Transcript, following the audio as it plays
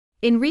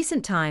In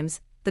recent times,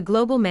 the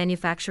global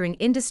manufacturing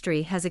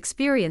industry has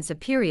experienced a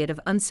period of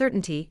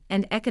uncertainty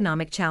and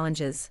economic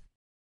challenges.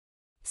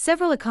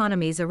 Several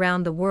economies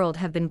around the world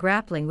have been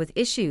grappling with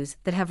issues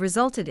that have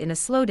resulted in a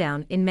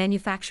slowdown in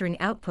manufacturing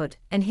output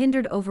and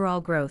hindered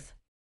overall growth.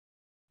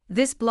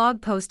 This blog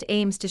post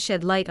aims to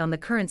shed light on the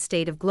current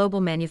state of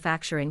global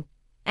manufacturing,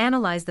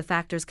 analyze the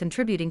factors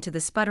contributing to the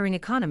sputtering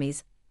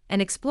economies,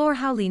 and explore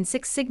how Lean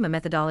Six Sigma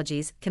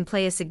methodologies can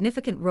play a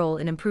significant role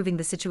in improving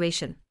the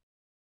situation.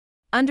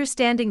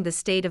 Understanding the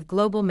state of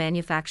global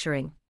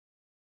manufacturing.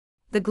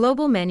 The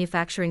global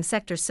manufacturing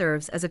sector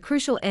serves as a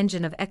crucial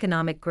engine of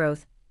economic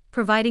growth,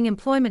 providing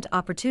employment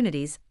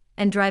opportunities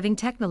and driving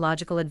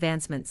technological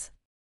advancements.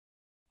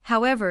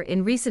 However,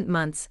 in recent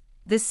months,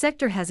 this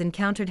sector has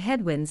encountered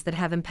headwinds that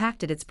have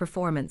impacted its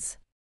performance.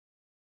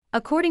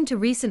 According to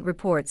recent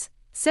reports,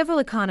 several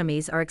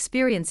economies are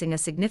experiencing a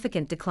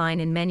significant decline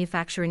in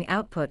manufacturing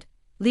output,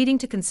 leading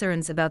to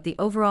concerns about the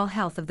overall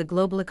health of the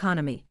global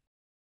economy.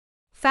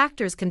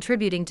 Factors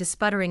contributing to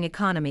sputtering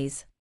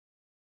economies.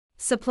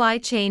 Supply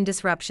chain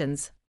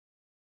disruptions.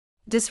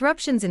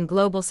 Disruptions in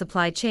global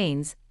supply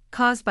chains,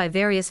 caused by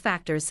various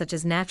factors such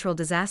as natural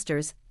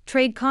disasters,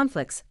 trade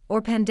conflicts,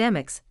 or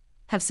pandemics,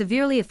 have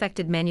severely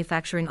affected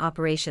manufacturing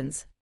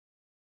operations.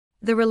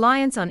 The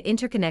reliance on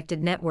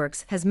interconnected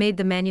networks has made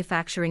the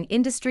manufacturing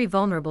industry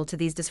vulnerable to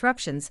these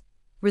disruptions,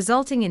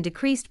 resulting in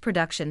decreased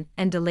production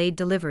and delayed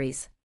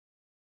deliveries.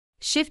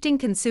 Shifting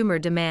consumer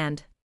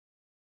demand.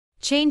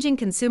 Changing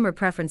consumer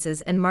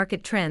preferences and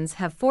market trends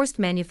have forced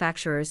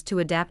manufacturers to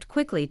adapt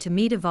quickly to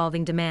meet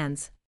evolving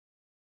demands.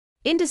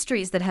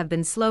 Industries that have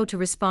been slow to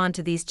respond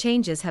to these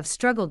changes have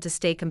struggled to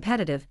stay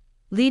competitive,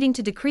 leading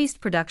to decreased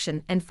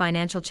production and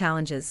financial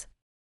challenges.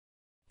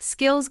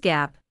 Skills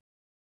gap.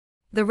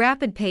 The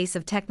rapid pace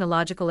of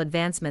technological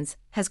advancements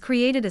has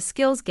created a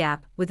skills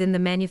gap within the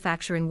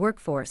manufacturing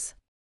workforce.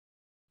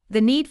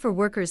 The need for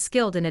workers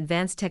skilled in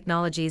advanced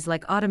technologies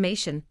like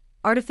automation,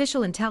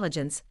 artificial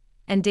intelligence,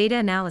 and data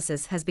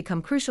analysis has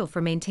become crucial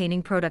for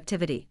maintaining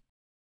productivity.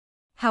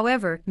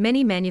 However,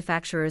 many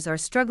manufacturers are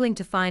struggling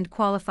to find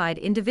qualified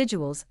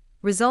individuals,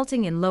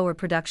 resulting in lower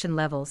production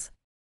levels.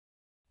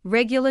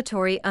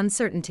 Regulatory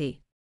uncertainty.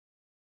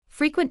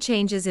 Frequent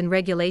changes in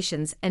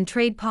regulations and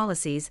trade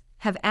policies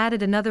have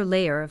added another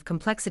layer of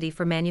complexity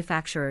for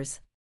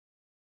manufacturers.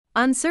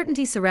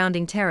 Uncertainty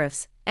surrounding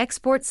tariffs,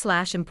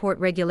 export/import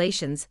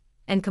regulations,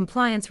 and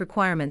compliance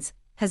requirements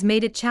has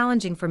made it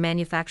challenging for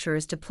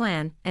manufacturers to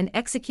plan and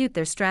execute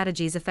their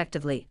strategies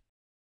effectively.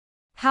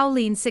 How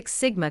Lean Six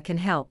Sigma can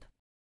help.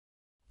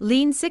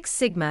 Lean Six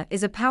Sigma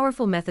is a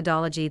powerful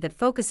methodology that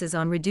focuses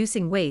on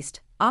reducing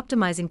waste,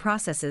 optimizing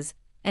processes,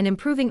 and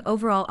improving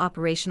overall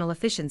operational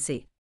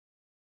efficiency.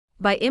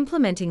 By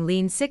implementing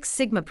Lean Six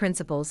Sigma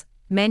principles,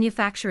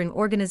 manufacturing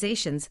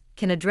organizations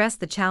can address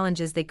the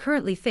challenges they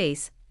currently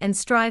face and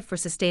strive for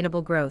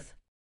sustainable growth.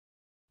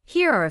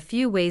 Here are a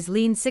few ways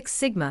Lean Six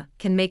Sigma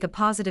can make a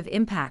positive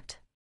impact.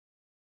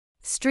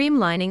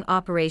 Streamlining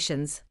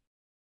operations.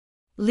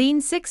 Lean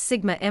Six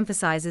Sigma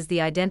emphasizes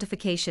the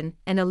identification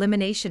and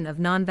elimination of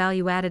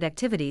non-value-added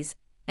activities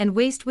and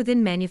waste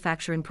within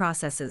manufacturing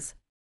processes.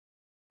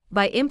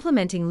 By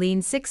implementing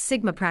Lean Six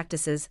Sigma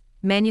practices,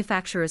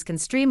 manufacturers can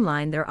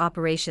streamline their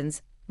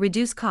operations,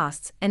 reduce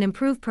costs, and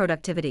improve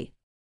productivity.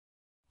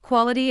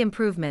 Quality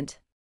improvement.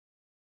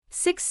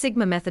 Six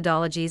Sigma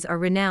methodologies are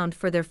renowned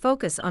for their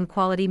focus on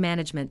quality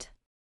management.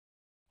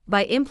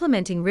 By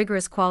implementing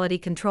rigorous quality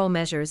control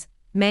measures,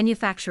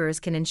 manufacturers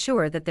can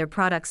ensure that their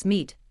products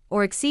meet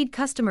or exceed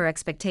customer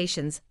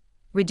expectations,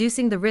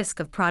 reducing the risk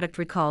of product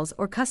recalls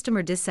or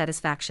customer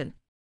dissatisfaction.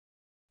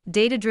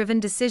 Data-driven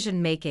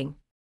decision-making.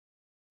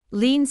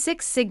 Lean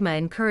Six Sigma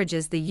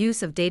encourages the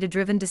use of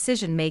data-driven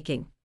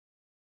decision-making.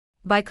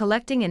 By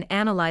collecting and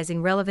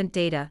analyzing relevant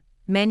data,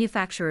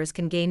 manufacturers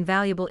can gain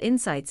valuable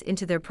insights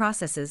into their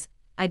processes,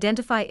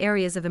 identify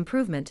areas of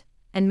improvement,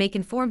 and make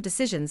informed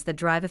decisions that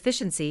drive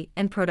efficiency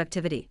and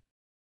productivity.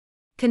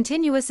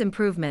 Continuous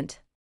improvement.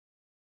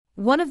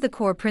 One of the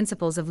core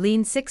principles of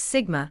Lean Six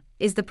Sigma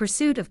is the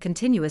pursuit of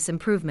continuous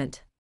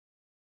improvement.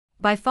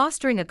 By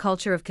fostering a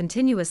culture of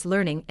continuous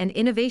learning and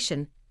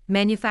innovation,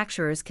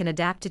 manufacturers can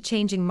adapt to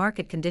changing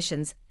market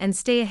conditions and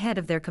stay ahead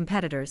of their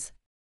competitors.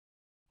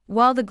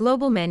 While the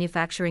global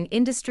manufacturing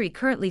industry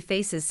currently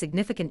faces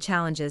significant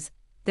challenges,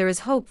 there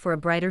is hope for a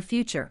brighter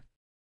future.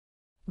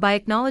 By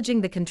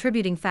acknowledging the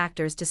contributing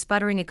factors to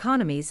sputtering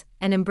economies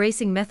and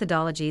embracing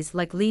methodologies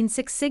like Lean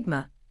Six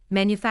Sigma,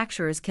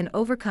 manufacturers can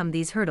overcome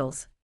these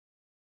hurdles.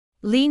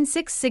 Lean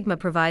Six Sigma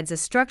provides a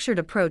structured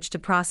approach to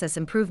process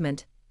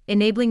improvement,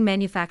 enabling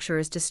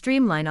manufacturers to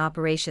streamline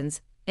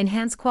operations,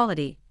 enhance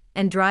quality,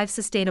 and drive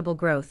sustainable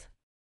growth.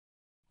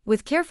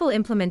 With careful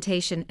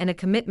implementation and a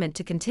commitment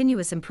to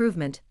continuous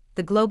improvement,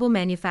 the global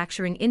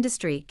manufacturing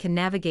industry can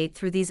navigate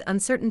through these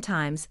uncertain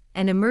times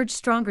and emerge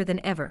stronger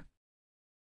than ever.